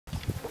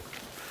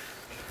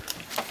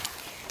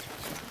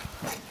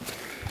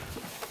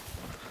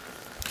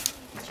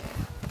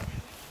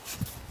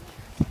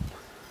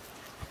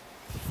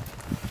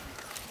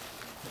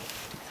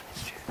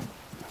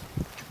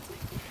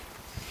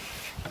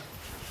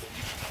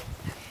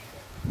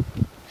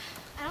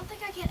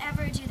can't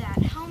ever do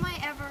that. How am I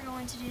ever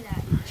going to do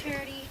that?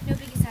 Charity,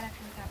 nobody gets out of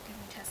here without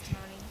giving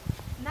testimony.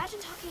 Imagine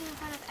talking in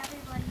front of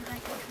everybody like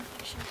your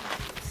complexion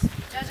problems.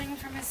 Judging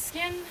from his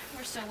skin,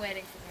 we're still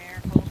waiting for the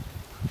miracle.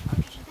 Oh,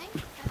 did you think?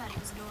 I thought he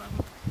was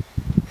adorable.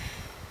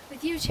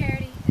 With you,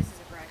 Charity, this is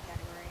a broad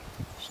category.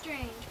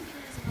 Strange. Which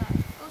one is above?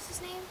 What was his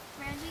name?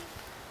 Randy?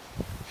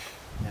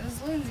 Those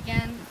loons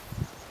again.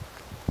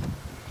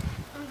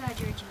 I'm glad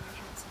you're a junior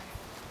counselor.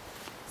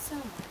 So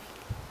am I.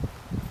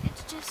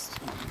 It's just,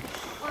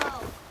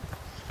 well,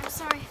 I'm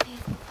sorry,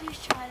 Faith. Please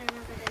try to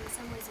remember that in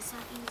some ways it's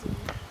not easy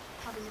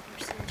having the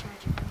person in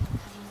charge of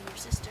having your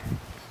sister.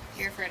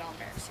 You're afraid I'll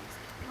embarrass you.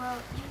 Well,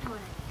 you know what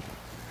I mean.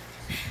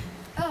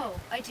 Oh,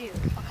 I do.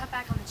 I'll cut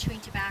back on the chewing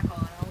tobacco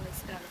and I'll only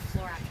spit on the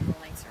floor after the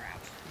lights are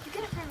out. You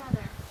get it for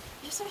mother.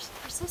 You're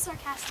so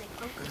sarcastic.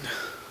 But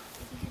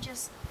if you could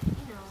just,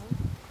 you know,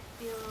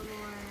 be a little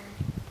more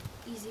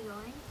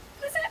easygoing.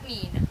 What does that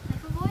mean? Like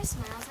if a boy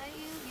smiles at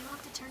you, you don't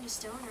have to turn to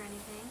stone or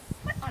anything.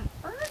 What on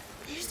earth?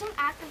 You just don't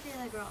act like the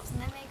other girls, and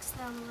that makes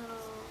them a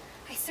little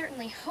I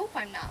certainly hope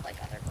I'm not like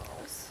other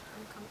girls.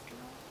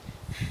 uncomfortable.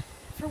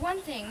 For one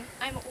thing,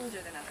 I'm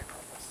older than other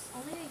girls.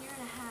 Only a year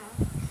and a half.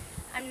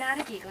 I'm not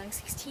a giggling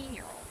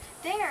 16-year-old.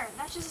 There!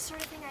 That's just the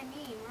sort of thing I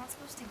mean. We're not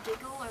supposed to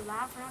giggle or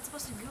laugh. We're not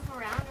supposed to goof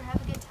around or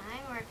have a good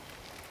time or...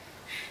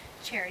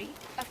 Charity,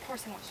 of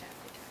course I want you to have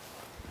a good time.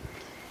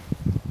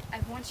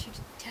 I want you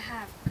to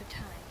have a good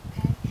time,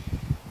 okay?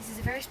 This is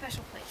a very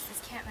special place.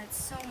 This camp meant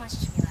so much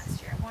to me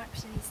last year. I want it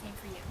to be the same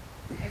for you.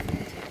 I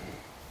really do.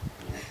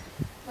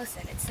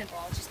 Listen, it's simple.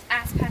 I'll just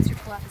ask Pastor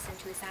Allyson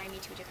to assign me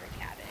to a different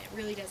cabin. It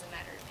really doesn't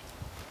matter to me.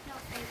 No,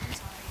 Faith, I'm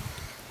sorry.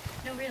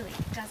 No, really,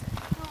 it doesn't.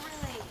 No,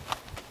 really.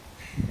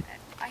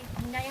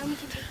 Naomi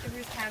can take the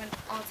roof cabin.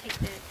 I'll take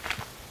the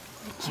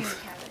June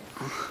cabin.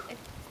 It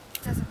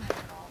doesn't matter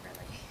at all,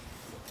 really.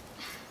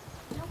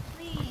 No,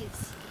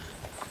 please.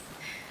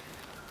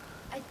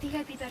 I think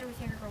I'd be better with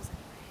younger girls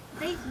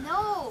anyway. Faith,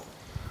 no!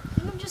 I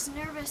think I'm just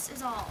nervous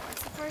is all.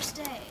 It's the first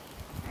day.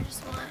 I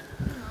just want,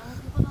 you know,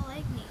 people to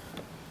like me.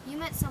 You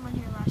met someone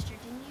here last year,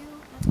 didn't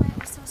you? That's why it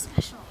was so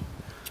special.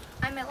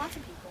 I met lots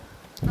of people.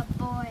 A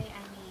boy,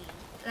 I mean.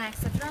 And I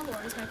accepted our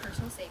Lord as my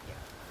personal savior.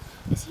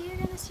 Is he here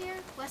again this year?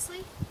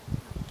 Wesley?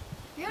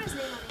 You wrote his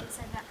name on the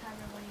inside of that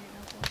cover of one of your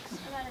notebooks.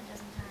 About a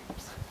dozen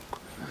times.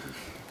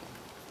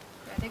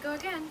 There they go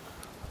again.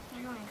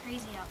 They're going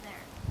crazy out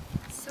there.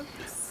 It's so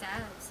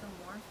sad, so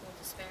mournful,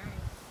 despairing.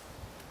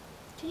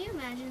 Can you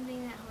imagine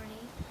being that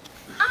horny?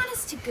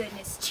 Honest to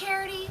goodness,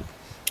 Charity.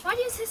 Why do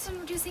you insist on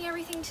reducing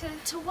everything to...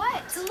 To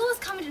what? To the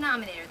lowest common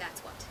denominator,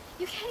 that's what.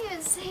 You can't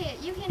even say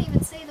it. You can't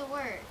even say the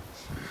word.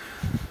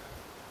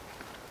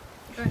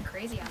 You're going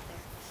crazy out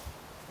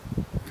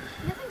there.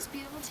 Nothing's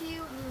beautiful to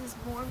you unless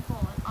it's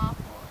mournful and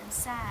awful and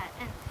sad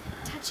and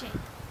touching.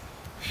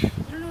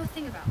 You don't know a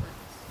thing about women.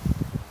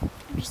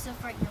 I'm just so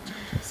frightened you'll turn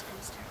into a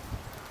spinster.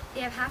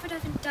 They have half a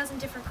dozen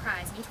different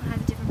cries, and each one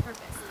has a different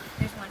purpose.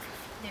 There's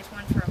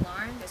one for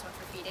alarm, there's one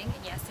for feeding,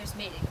 and yes, there's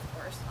mating, of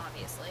course,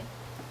 obviously.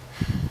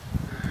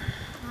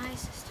 My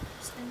sister,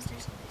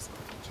 spinsters can be so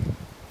future.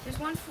 There's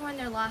one for when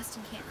they're lost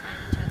and can't find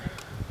each other.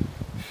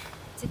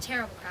 It's a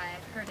terrible cry,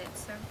 I've heard it,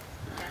 so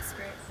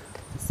desperate,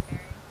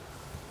 despairing.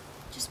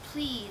 Just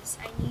please,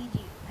 I need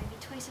you. I'd be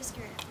twice as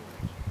scared if we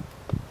weren't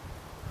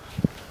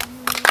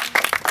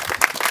here.